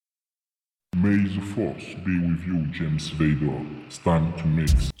May the force be with you, James Vader. Stand to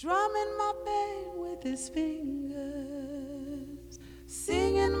mix. Drumming my pain with his fingers,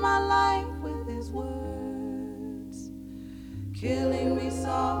 singing my life with his words, killing me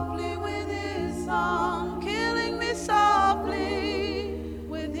softly with his song, killing me softly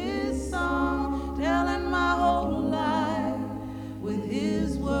with his song, telling my whole life with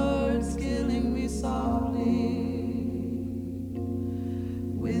his words, killing me softly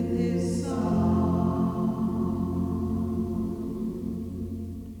with his song.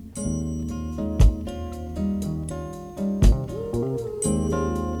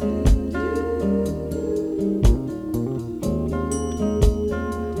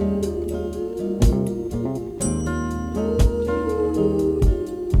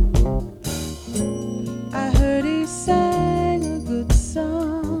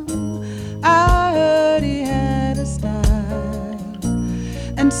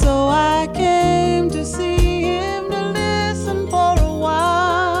 So I came to see him, to listen for a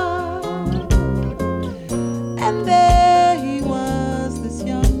while. And there he was, this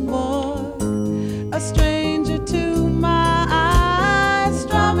young boy, a stranger to my eyes,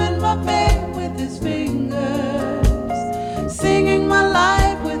 strumming my pain with his fingers, singing my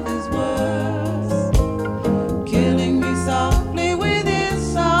life with his words, killing me softly with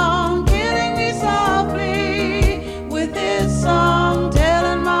his song, killing me softly with his song.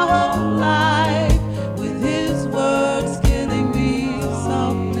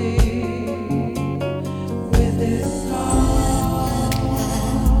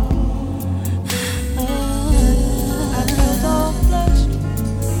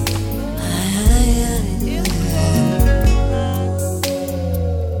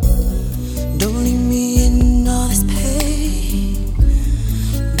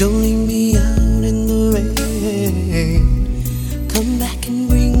 Don't leave me out in the rain. Come back and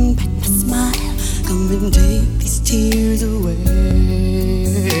bring back my smile. Come and take these tears away.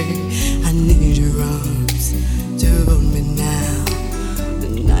 I need your arms to hold me now. The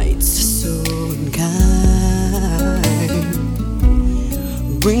nights are so unkind.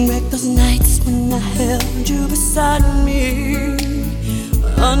 Bring back those nights when I held you beside me.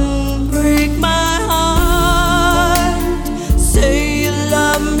 Unbreak my heart. Say you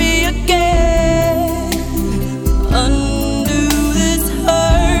love me again. Undo this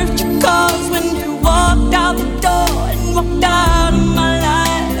hurt you caused when you walked out the door and walked out of my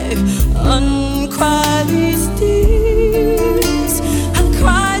life. Uncry these tears. I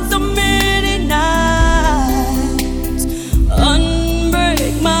cried so many nights.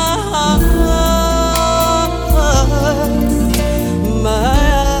 Unbreak my heart.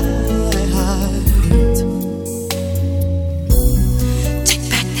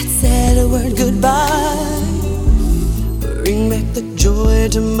 Word goodbye. Bring back the joy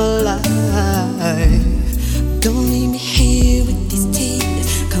to my life. Don't leave me here with these tears.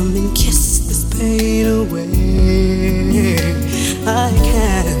 Come and kiss this pain away. I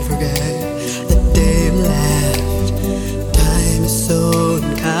can't forget the day you left. Time is so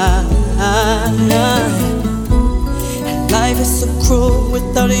unkind, and life is so cruel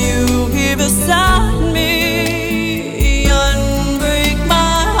without you here beside me.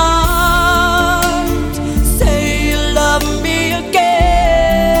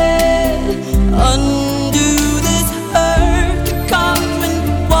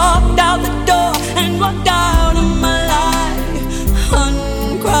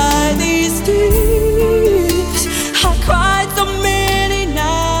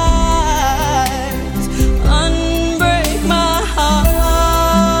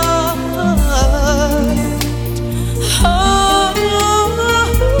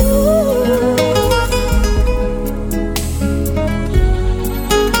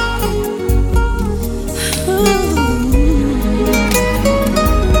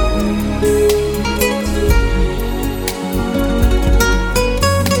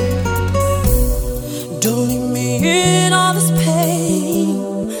 Don't leave me in all this pain.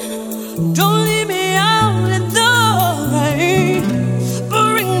 Don't leave me out in the rain.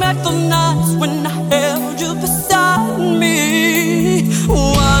 Bring back the nights when I held you beside me.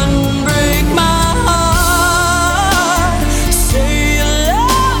 One, break my heart. Say you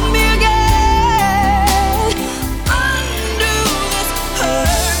love me again. Undo this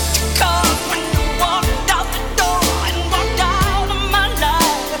hurt you caused when you walked out the door and walked out of my life.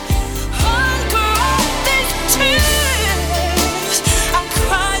 I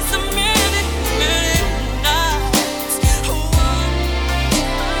cried so many, many nights.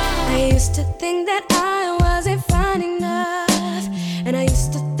 I used to think that I wasn't fine enough, and I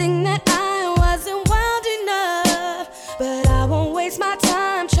used to think that I wasn't wild enough. But I won't waste my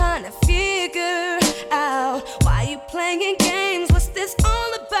time trying to figure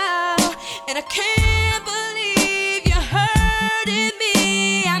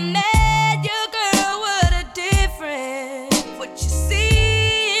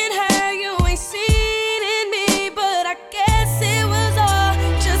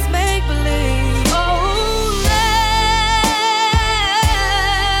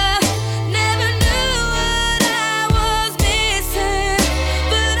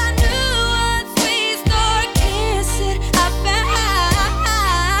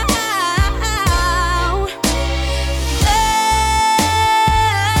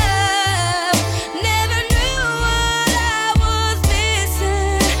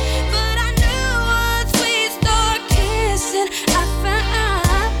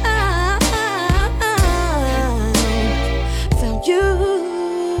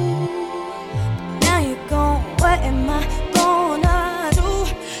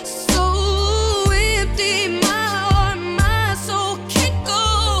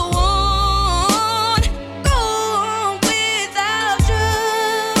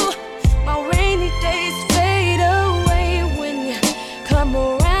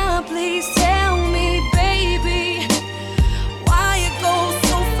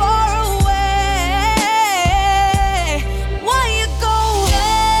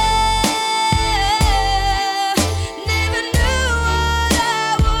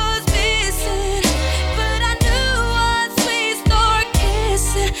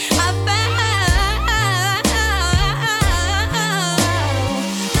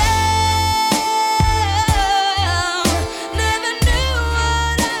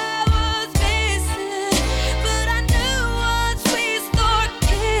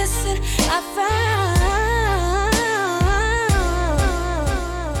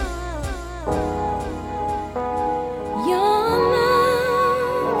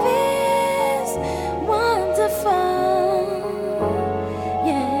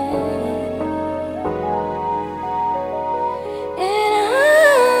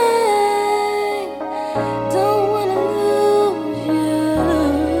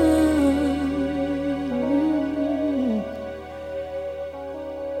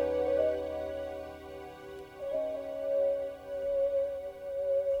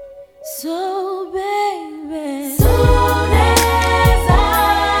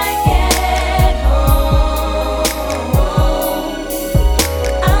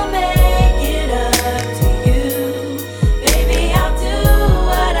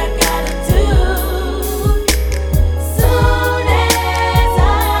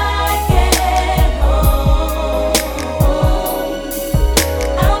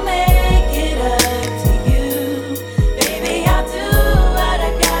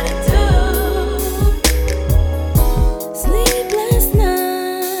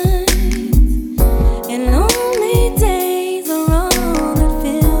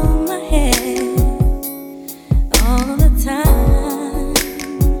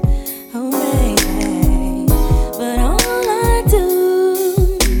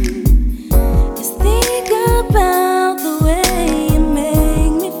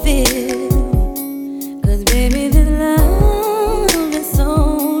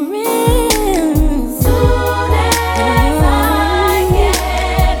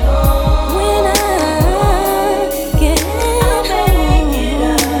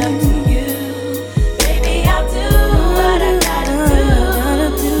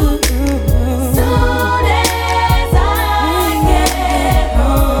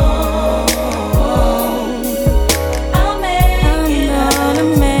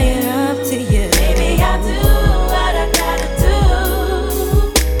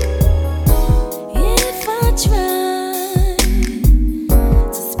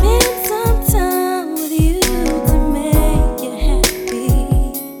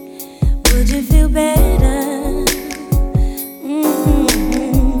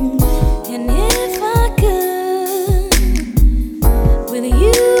With you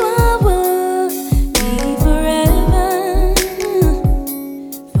I would be forever,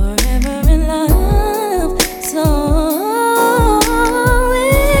 forever in love. So we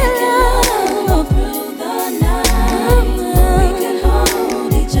can go through the night. We can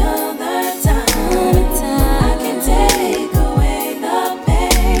hold each other tight. I can take away the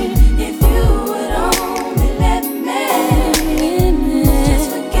pain if you would only let me. Just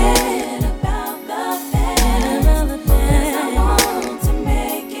forget about the past, 'cause I want to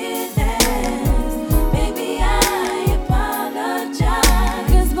make it last. Baby, I apologize,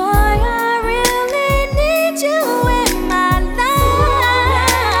 'cause boy, I really need you in my life.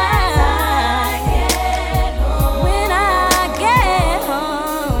 When I get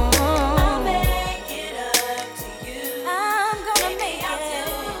home, I'll make it up to you. I'm gonna make it. I'll do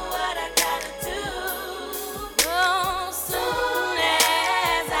what I gotta do. Soon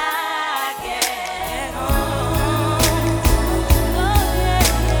as I get home. Oh yeah,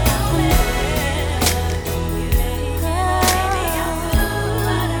 baby, I'll do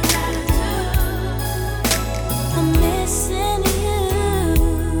what I gotta do. I'm missing you.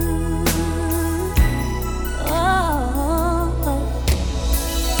 Oh,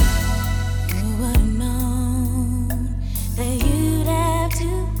 who would've known that you'd have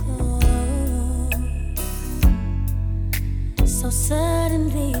to go so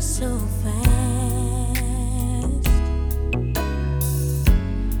suddenly, so fast?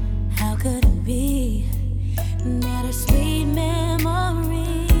 How could it be that our sweet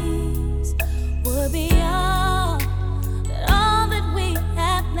memories would be all that we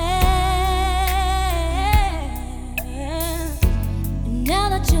have left? And now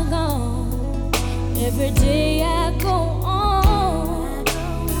that you're gone, every day I go on,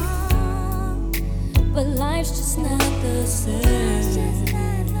 but life's just not the same.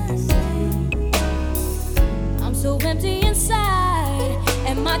 I'm so empty inside,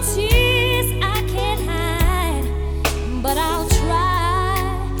 and my tears I can't hide. But I'll try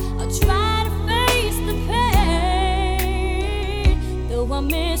to face the pain, though I'm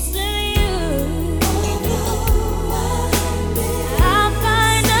missing you. I'll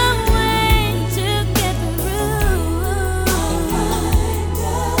find a way to get through.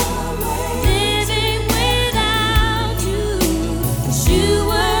 Living without you, 'cause you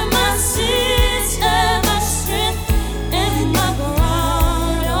were my sister, my strength, and my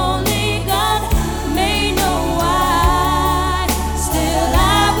ground. Only God may know why. Still,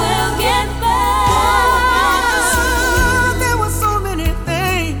 I will get by. There were so many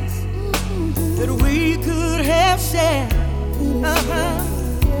things that we could have shared.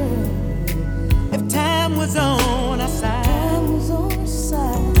 If time was on our side.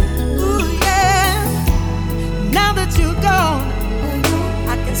 Ooh, yeah. Now that you're gone,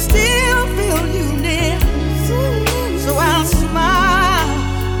 I can still feel you near. So I'll smile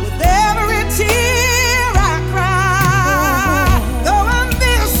with every tear I cry. Though I'm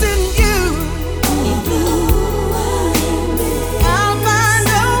missing you, I'll find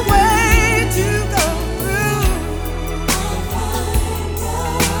a way to go through.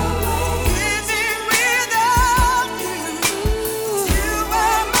 Living without you, you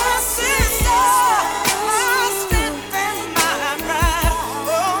were my sister, my strength and my pride.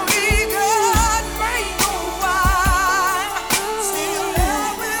 Only God may know why. Still, I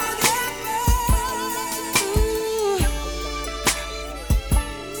will get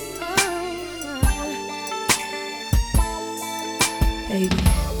Baby,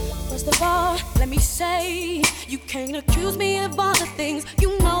 first of all, let me say, you can't accuse me of all the things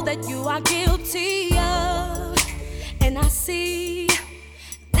you know that you are guilty of. And I see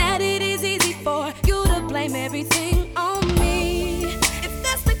that it is easy for you to blame everything on me. If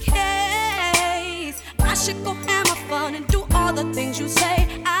that's the case, I should go have my fun and do all the things you say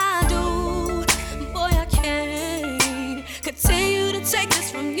I do. Boy, I can't continue to take this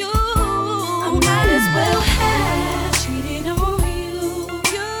from you. I might as well have cheated on you.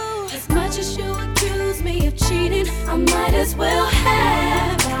 As much as you accuse me of cheating, I might as well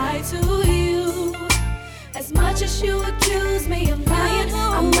have lied to you. As much as you accuse me of lying,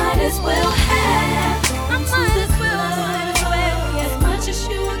 I might as well have. I might as well. As much as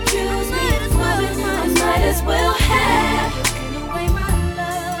you accuse me of loving, I might as well have given away my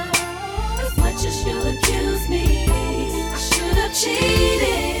love. As much as you accuse me, I should have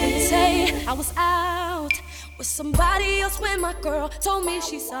cheated. They say I was out with somebody else when my girl told me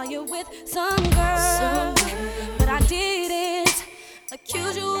she saw you with some girl. But I didn't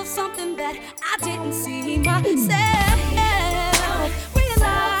accuse you of something that I didn't see myself.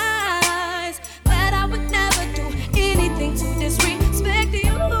 Realize that I would never do anything to disrespect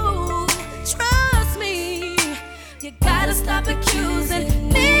you. Trust me, you gotta better stop accusing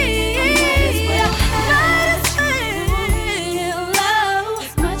me.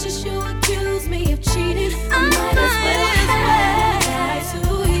 As much as you accuse me of cheating, I might as well lie to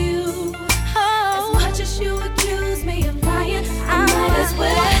you. As much as you accuse me of lying, I might as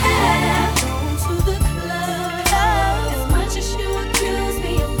well have gone to the club. As much as you accuse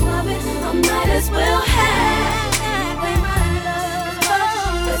me of loving, I might as well have my love.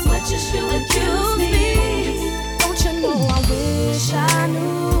 As much as you accuse me, don't you know I wish I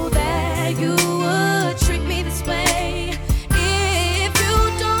knew that you would treat me this way. If you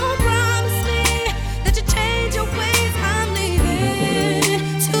don't promise me that you change your ways, I'm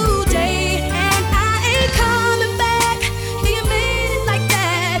leaving today and I ain't coming back. Yeah, you made it like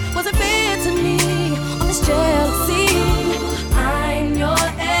that, wasn't fair to me on this jealousy. I'm your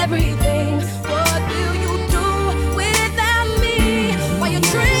everything. What will you do without me? Why you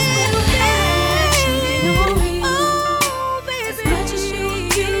treat me? Oh, baby. As much as you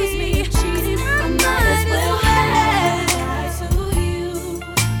accuse me of cheating, I might as well lie to you.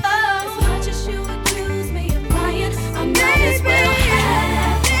 As much as you accuse me of lying, I might as well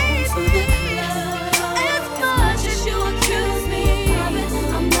have gone to the club. As much as you accuse me of loving,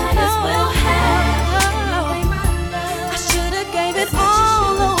 I might as well have my love. I should've gave it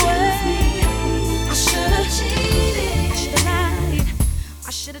all away. I should've cheated. I should've lied. I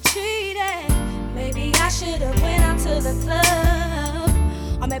should've cheated. Maybe I should've went out to the club.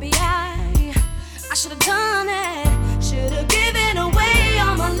 Or maybe I should've done it. Should've given away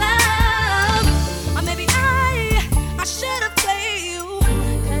all my love. Or maybe I should've played you.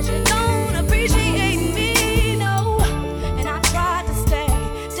 'Cause you don't appreciate me, no. And I tried to stay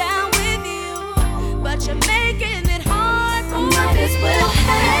down with you, but you're making it hard for me. I might as well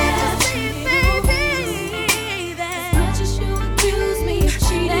have baby. As much as you accuse me of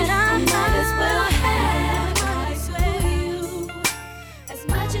cheating, I might as well have you. As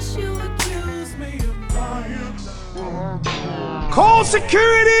much as you accuse me of lying. Call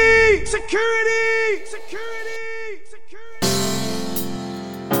security! Security! Security! Security!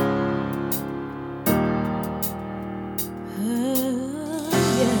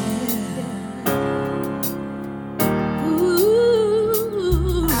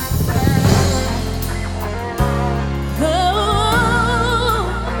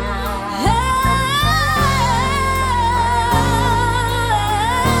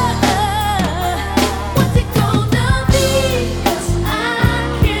 What's it gonna be? 'Cause I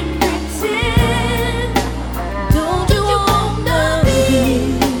can't pretend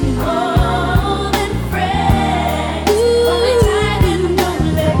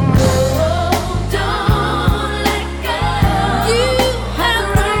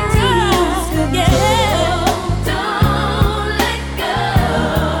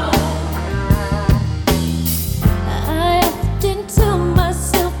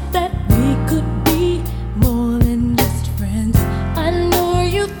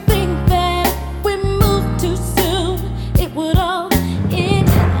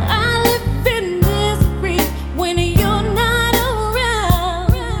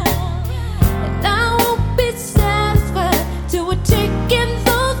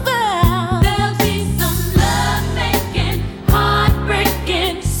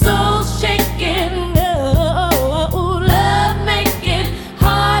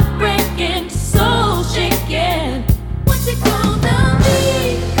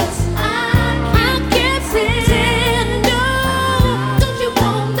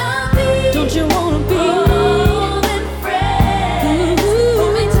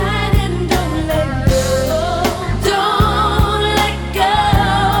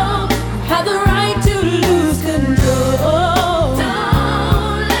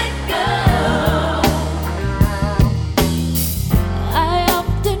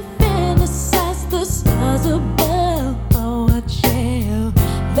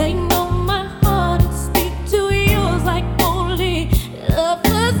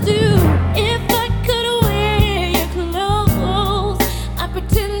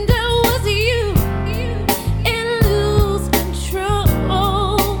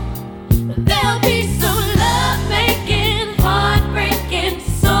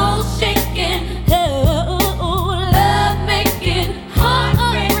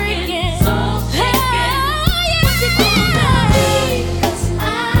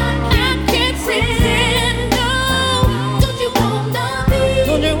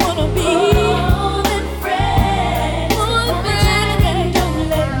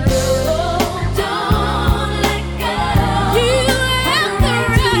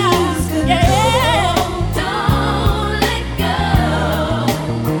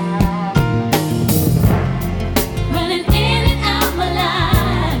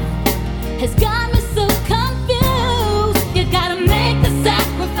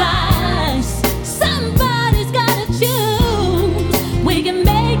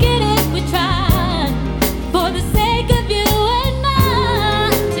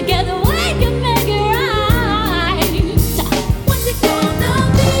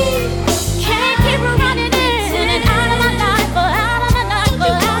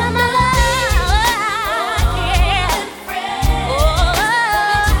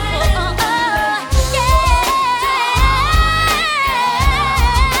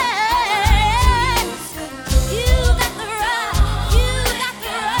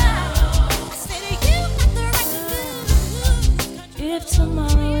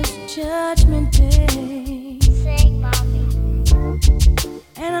Judgment Day. Sing, mommy.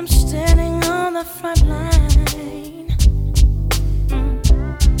 And I'm standing on the front line.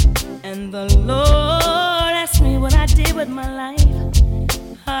 And the Lord asked me what I did with my life.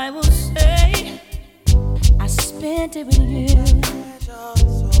 I will say I spent it with you. It's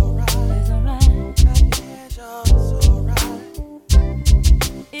alright.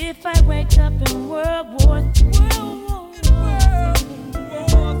 If I wake up in World War III,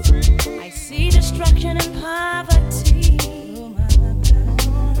 I see destruction and poverty,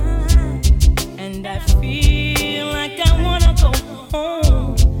 and I feel like I wanna go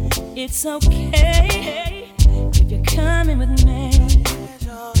home. It's okay if you're coming with me.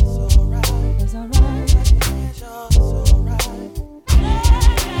 It's alright.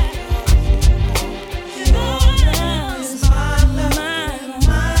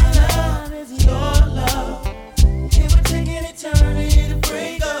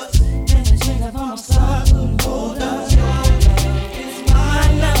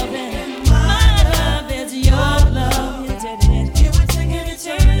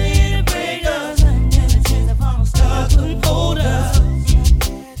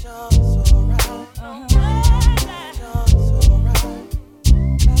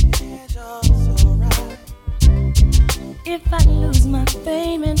 If I lose my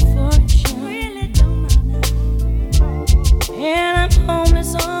fame and fortune, really don't matter. And I'm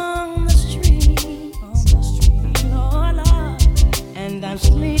homeless on the street, Lord, Lord. And I'm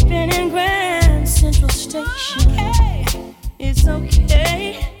sleeping in Grand Central Station. It's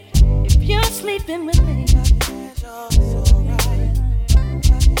okay if you're sleeping with me.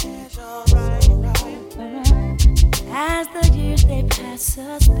 As the years they pass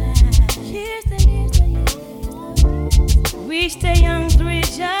us by, we stay young through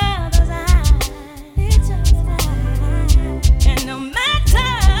each other's eyes. And no matter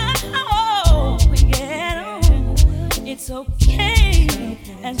how old we get on, it's okay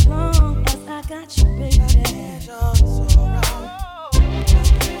as long as I got you, baby.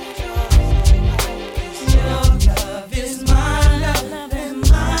 Your love is my love, and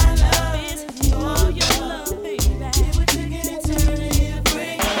my love is your love, baby. It would take an eternity to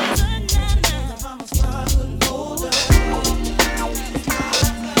break us. I'm a star, couldn't hold us.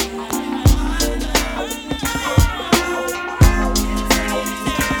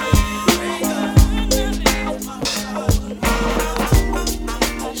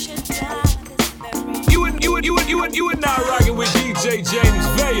 You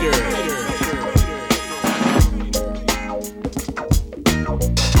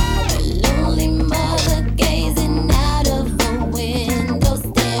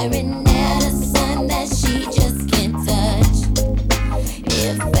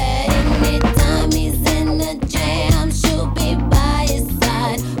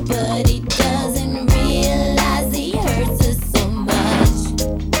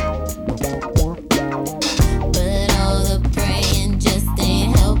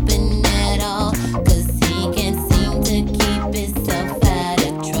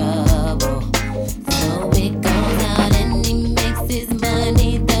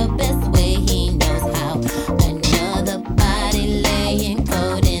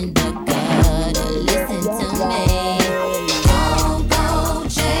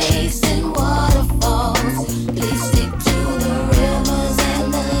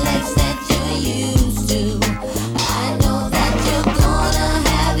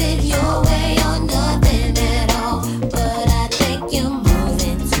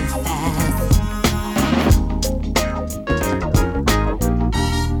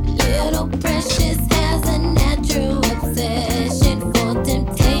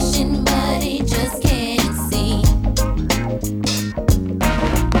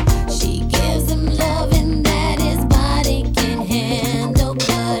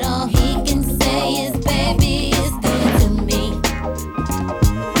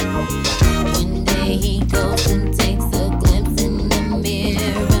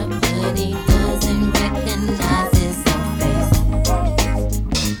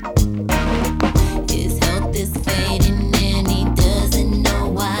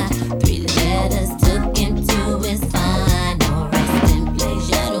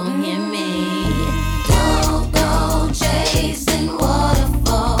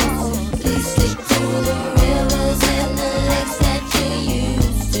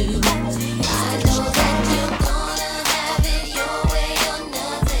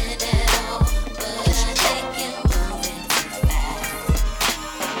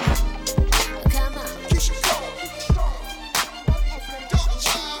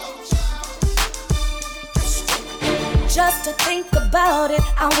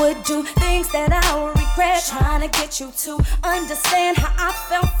I would do things that I would regret. Trying to get you to understand how I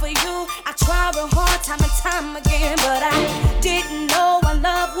felt for you. I tried real hard time and time again, but I didn't know our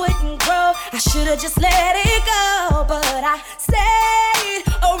love wouldn't grow. I should've just let it go, but I stayed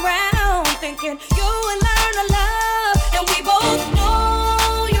around thinking you would learn to love. And we both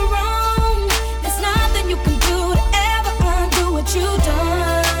know you're wrong. There's nothing you can do to ever undo what you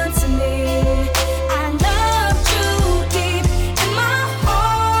done to me. I loved you deep in my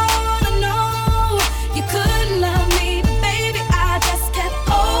heart. I know you couldn't love me, but baby, I just kept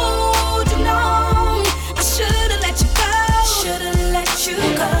holding on. I should've let you go. Should've let you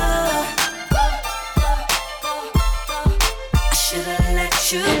go. I should've let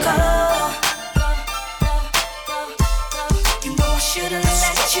you go. You know I should've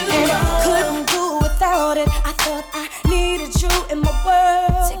let you go. I couldn't do without it. I thought I needed you in my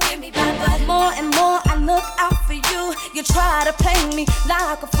world to get me back, but more and more I look out for you. You try to play me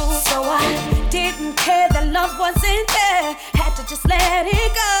like a fool, so I didn't care that love wasn't there. Had to just let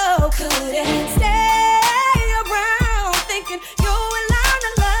it go. Couldn't stay around thinking you would learn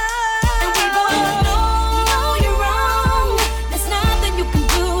to love. And we both know you're wrong. There's nothing you can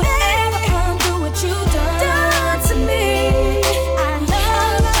do to ever undo what you done to me. I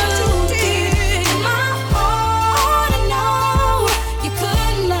love you deep in my heart. I know you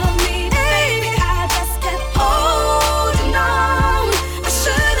couldn't love me, but baby, I just kept holding on. I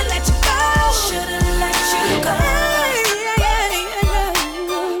should've let you go. Should've let you go.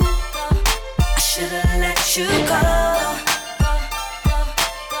 I should've let you go.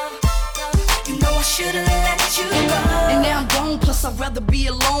 You know I should've let you go. And now I'm grown, plus I'd rather be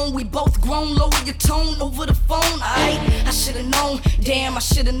alone. We both grown, lower your tone over the phone. I should've known, damn, I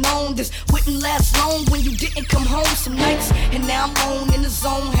should've known this wouldn't last long when you didn't come home some nights. And now I'm on in the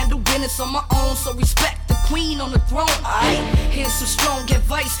zone, handle business on my own, so respect the queen on the throne. Here's some strong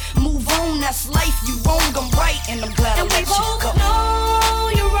advice, move on, that's life. You wrong, I'm right, and I'm glad I And let we you both go. know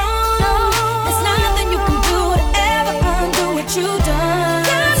you're wrong. There's nothing you can do to ever undo what you done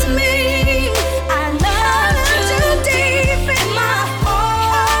to me. I loved you deep in my heart.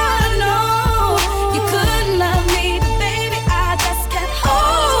 I know you couldn't love me, but baby, I just kept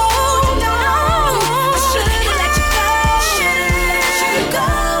holding on. I should've let you go. Should've let you go.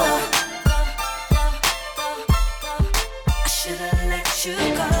 I should've let you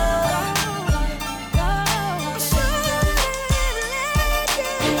go.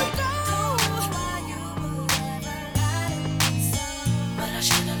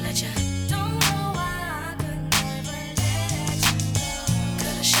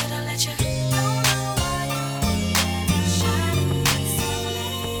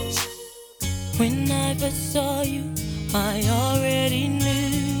 When I first saw you, I already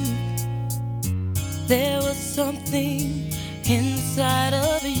knew there was something inside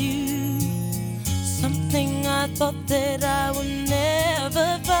of you, something I thought that I would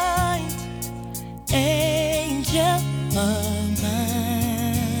never find. Angel of mine,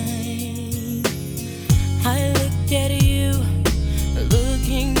 I look at you,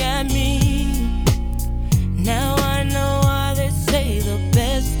 looking at me. Now I know why they say the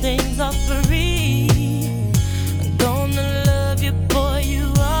best things are free. I'm gonna love you, boy,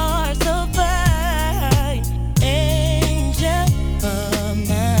 you are so fine. Angel of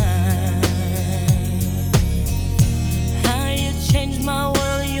mine, how you changed my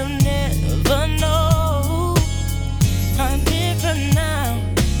world, you'll never know. I'm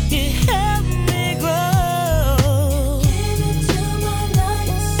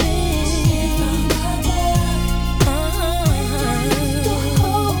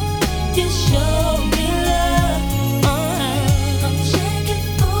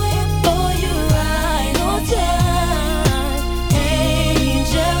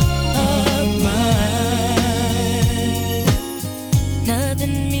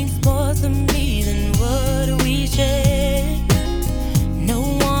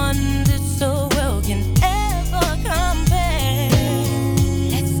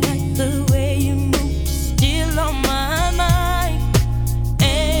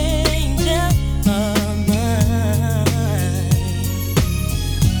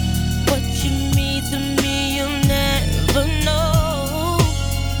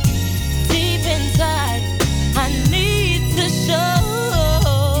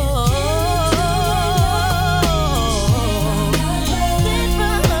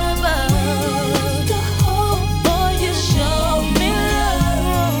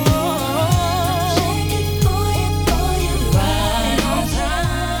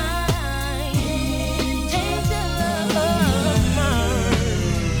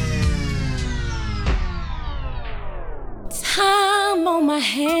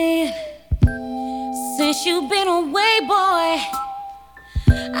man. Since you've been away, boy,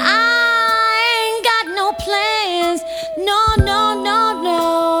 I ain't got no plans. No, no, no, no.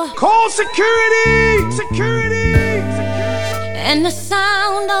 Call security! Security! Security! And the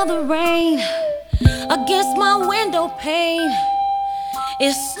sound of the rain against my window pane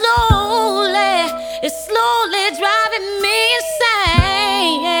is slowly driving me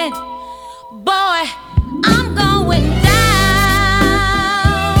insane. Boy, I'm going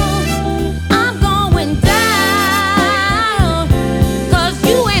down. I'm going down. 'Cause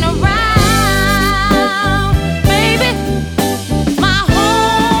you ain't around, baby. My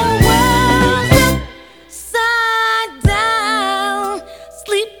whole world's upside down.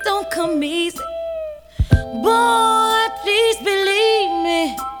 Sleep don't come easy. Boy, please believe me.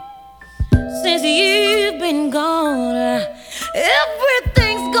 Since you've been gone,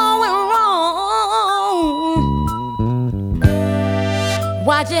 everything's going wrong.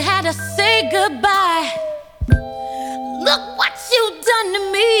 Why'd you have to say goodbye? Look what you've done to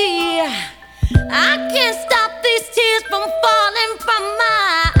me. I can't stop these tears from falling from my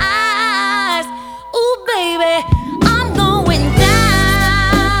eyes. Ooh, baby, I'm going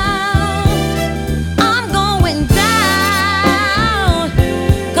down. I'm going down.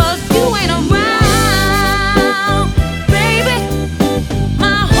 'Cause you ain't around, baby.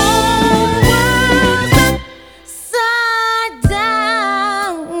 My whole world's upside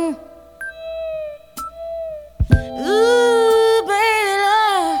down. Ooh, baby,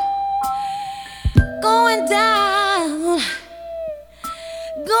 love, going down,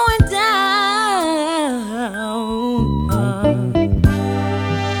 going down.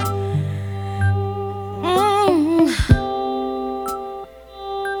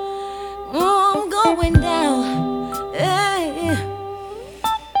 I'm going down. Hey.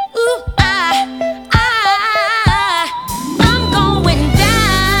 Ooh, I'm going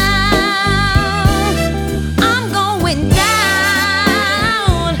down. I'm going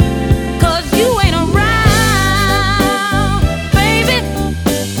down. 'Cause you ain't around, baby.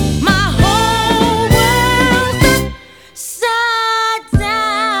 My whole world's upside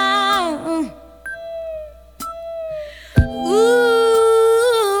down.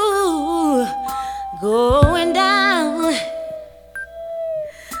 Ooh, going down,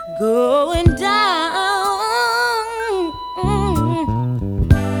 going down.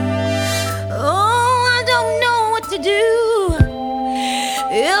 Oh, I don't know what to do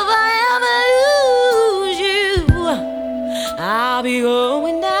if I ever lose you. I'll be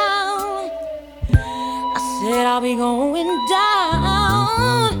going down. I said I'll be going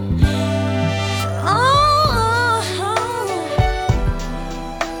down. Oh,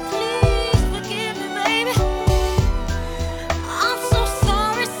 please forgive me, baby. I'm so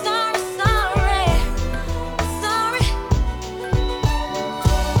sorry, sorry, sorry, sorry.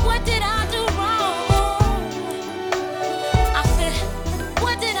 What did I do wrong? I said,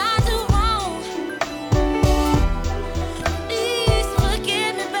 what did I do wrong? Please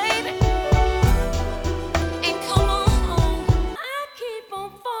forgive me, baby. And come on home. I keep on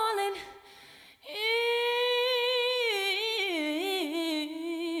falling in.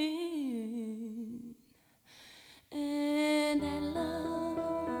 And I love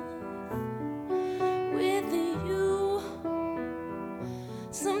with you.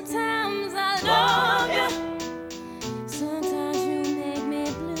 Sometimes I love you. Sometimes you make me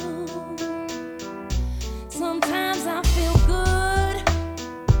blue. Sometimes I feel good.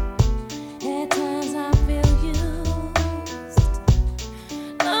 At times I feel used.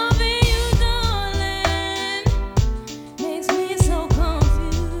 Loving you, darling, makes me so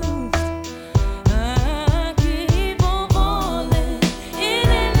confused. I keep on falling in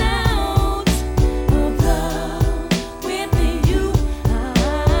and out of love with you. I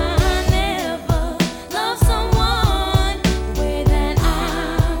never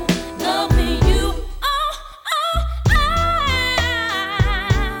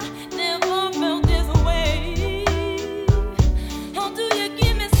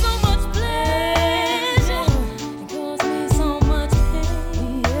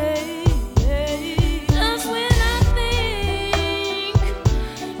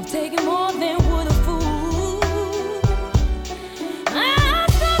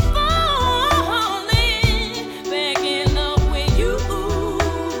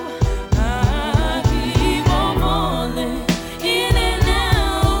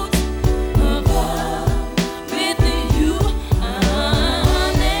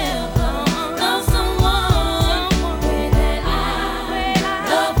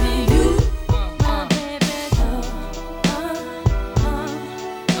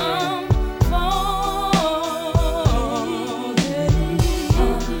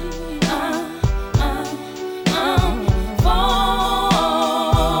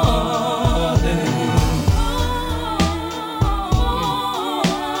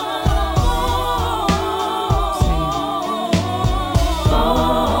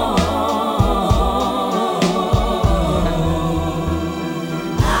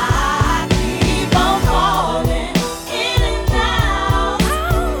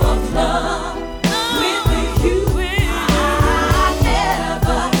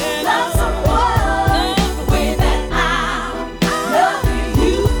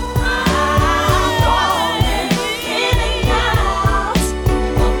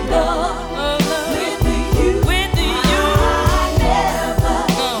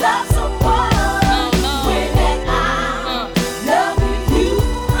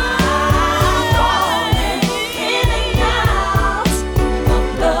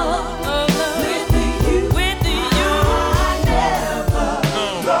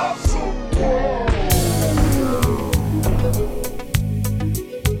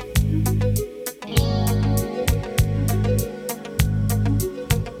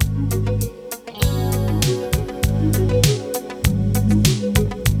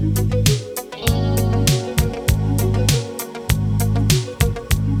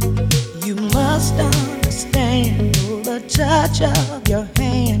touch of your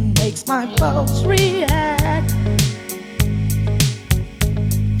hand makes my pulse react.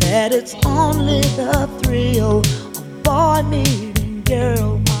 That it's only the thrill of boy meeting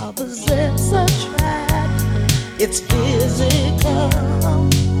girl, opposites attract. It's physical,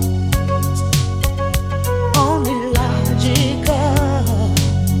 only logical.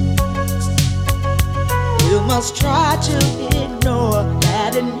 You must try to ignore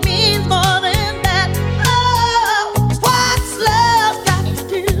that it means more than that. Oh, what's love got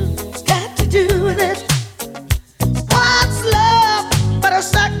to do with it? What's love but a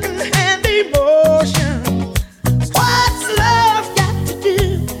second-hand emotion? What's love got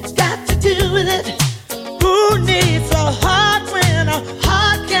to do with it? Who needs a heart when a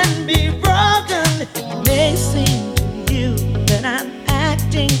heart can be broken? It may seem to you that I'm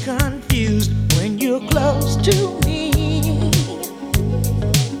acting confused when you're close to me.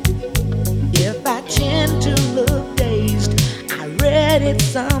 If I tend to look dazed, I read it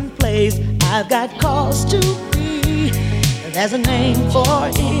someplace. I've got cause to be. There's a name for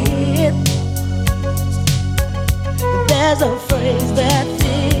it. There's a phrase that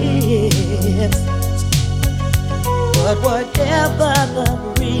fits. But whatever the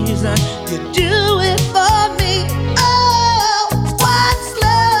reason, you do it for me. Oh, what's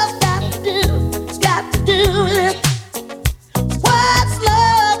love got to do with it? What's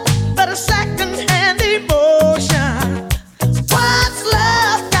love but a second-hand emotion? What's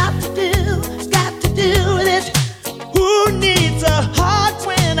love got to do with it? Who needs a heart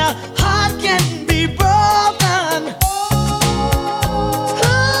when a heart can be broken?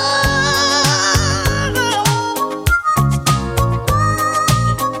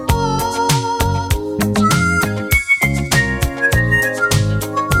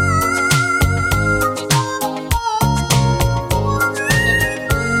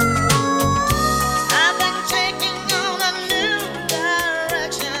 I've been taking on a new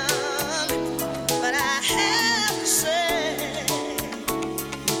direction, but I have to say,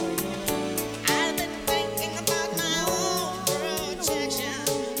 I've been thinking about my own protection.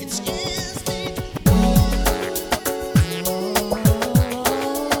 Excuse me.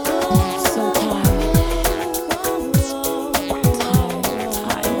 So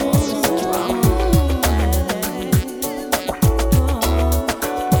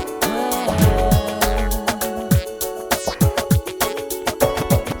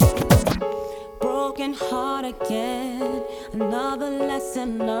broken heart again, another lesson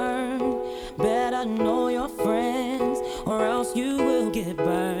learned. Better know your friends, or else you will get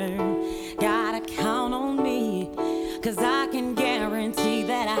burned. Gotta count on me, 'cause I can guarantee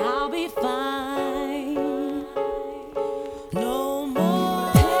that I'll be fine. No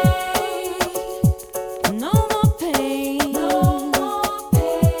more pain, no more pain, no more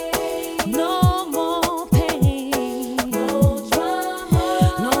pain, no more pain, no drama,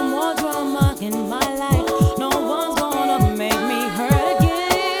 no more drama in my life. No one's gonna make me hurt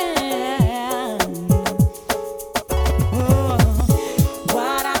again.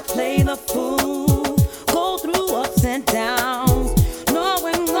 Why'd I play the fool, go through ups and downs,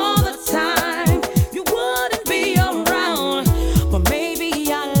 knowing all the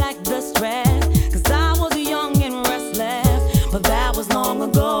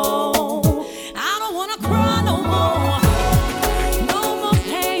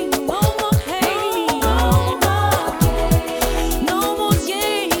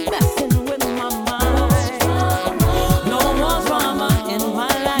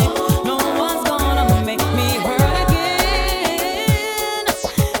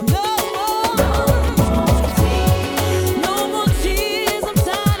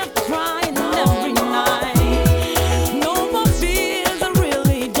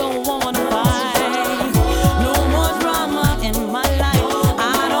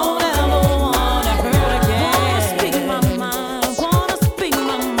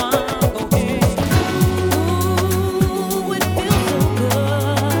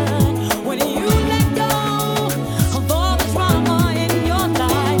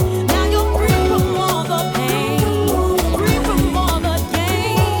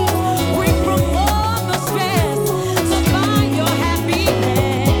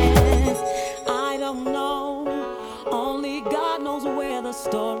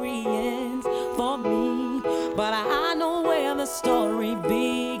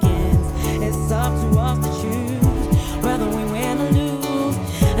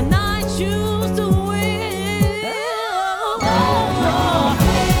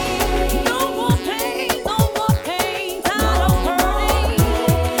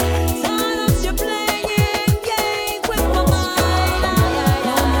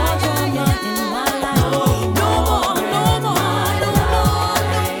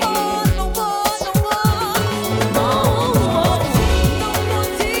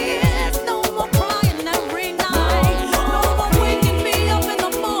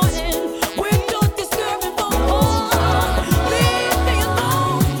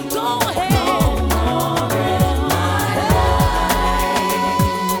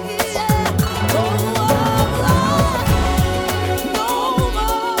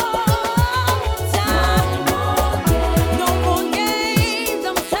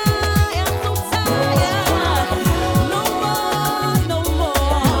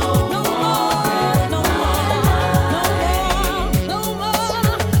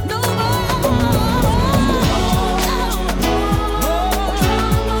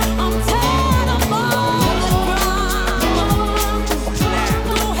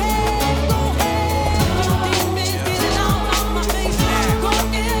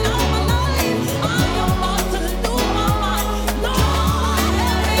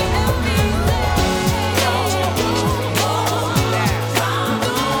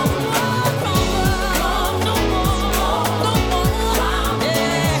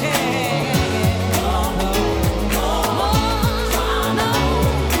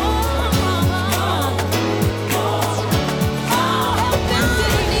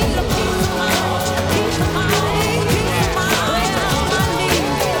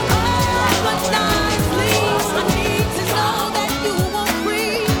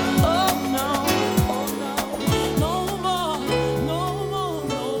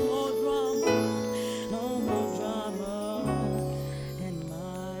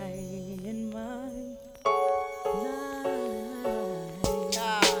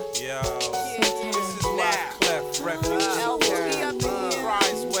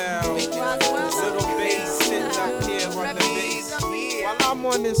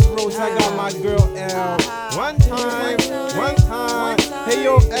on this roast, I got my girl L. One time. Hey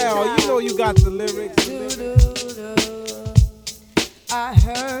yo, L, you know you got the lyrics. I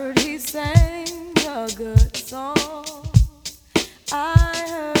heard he sang a good song. I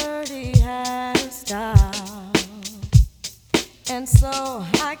heard he had a style. And so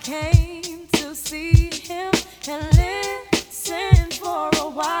I came to see him and listen for a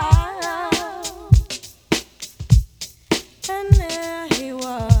while. And there he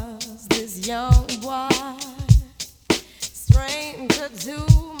was, this young boy, stranger to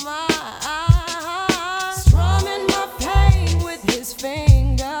my eyes, strumming my pain with his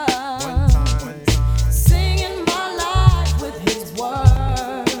fingers, singing my life with his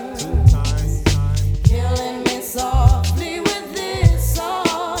words, killing me softly with this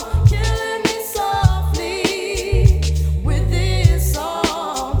song, killing me softly with this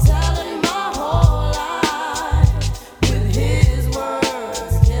song, telling my whole life with his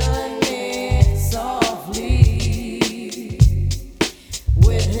words, killing me softly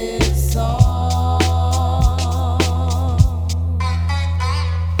with his song.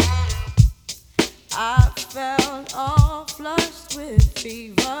 I felt all flushed with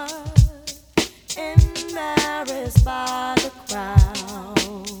fever, embarrassed by the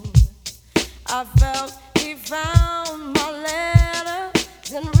crowd. I felt he found my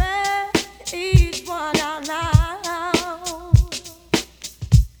letters and read each one out loud.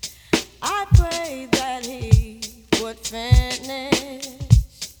 I prayed that he would finish,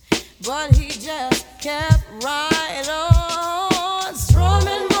 but he just kept right on,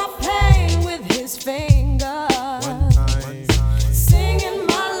 strumming my pain with his fingers, singing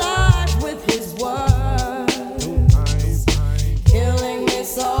my life with his words, killing me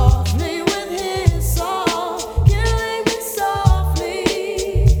softly with his song, killing me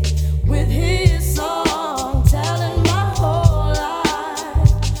softly with his song, telling my whole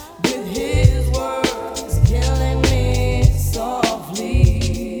life with his words, killing me softly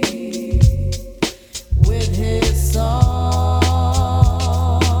with his song.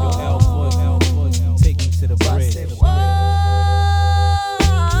 Take me to the bridge.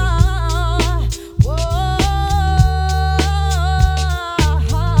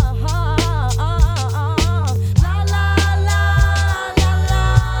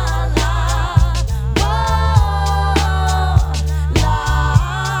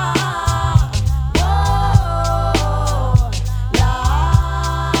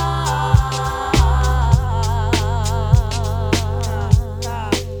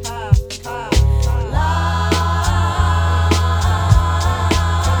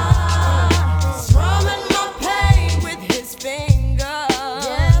 Strumming my pain with his fingers.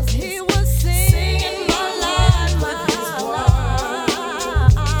 Yes, he was singing my life with his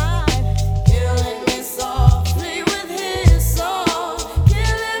words, killing me softly with his song,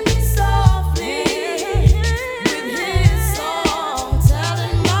 killing me softly with his song,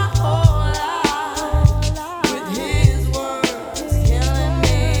 telling my whole life with his words, killing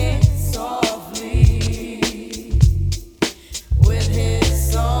me softly with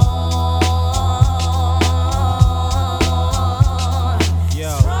his song. Yo,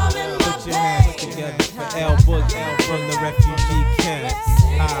 put your hands together for L Book L from the refugee camp.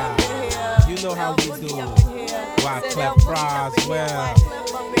 You know how we do. Wyclef Roswell,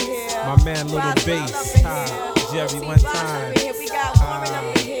 my man Little Bass, Jerry one time. This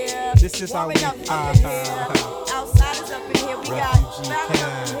is how we Outsiders up in here, we got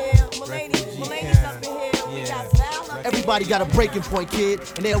refugee Ladies camp. up in here, we Yeah. got Val up in Everybody got a breaking point, kid,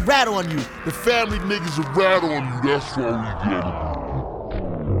 and they'll rat on you. The family niggas will rat on you, that's why we get 'em.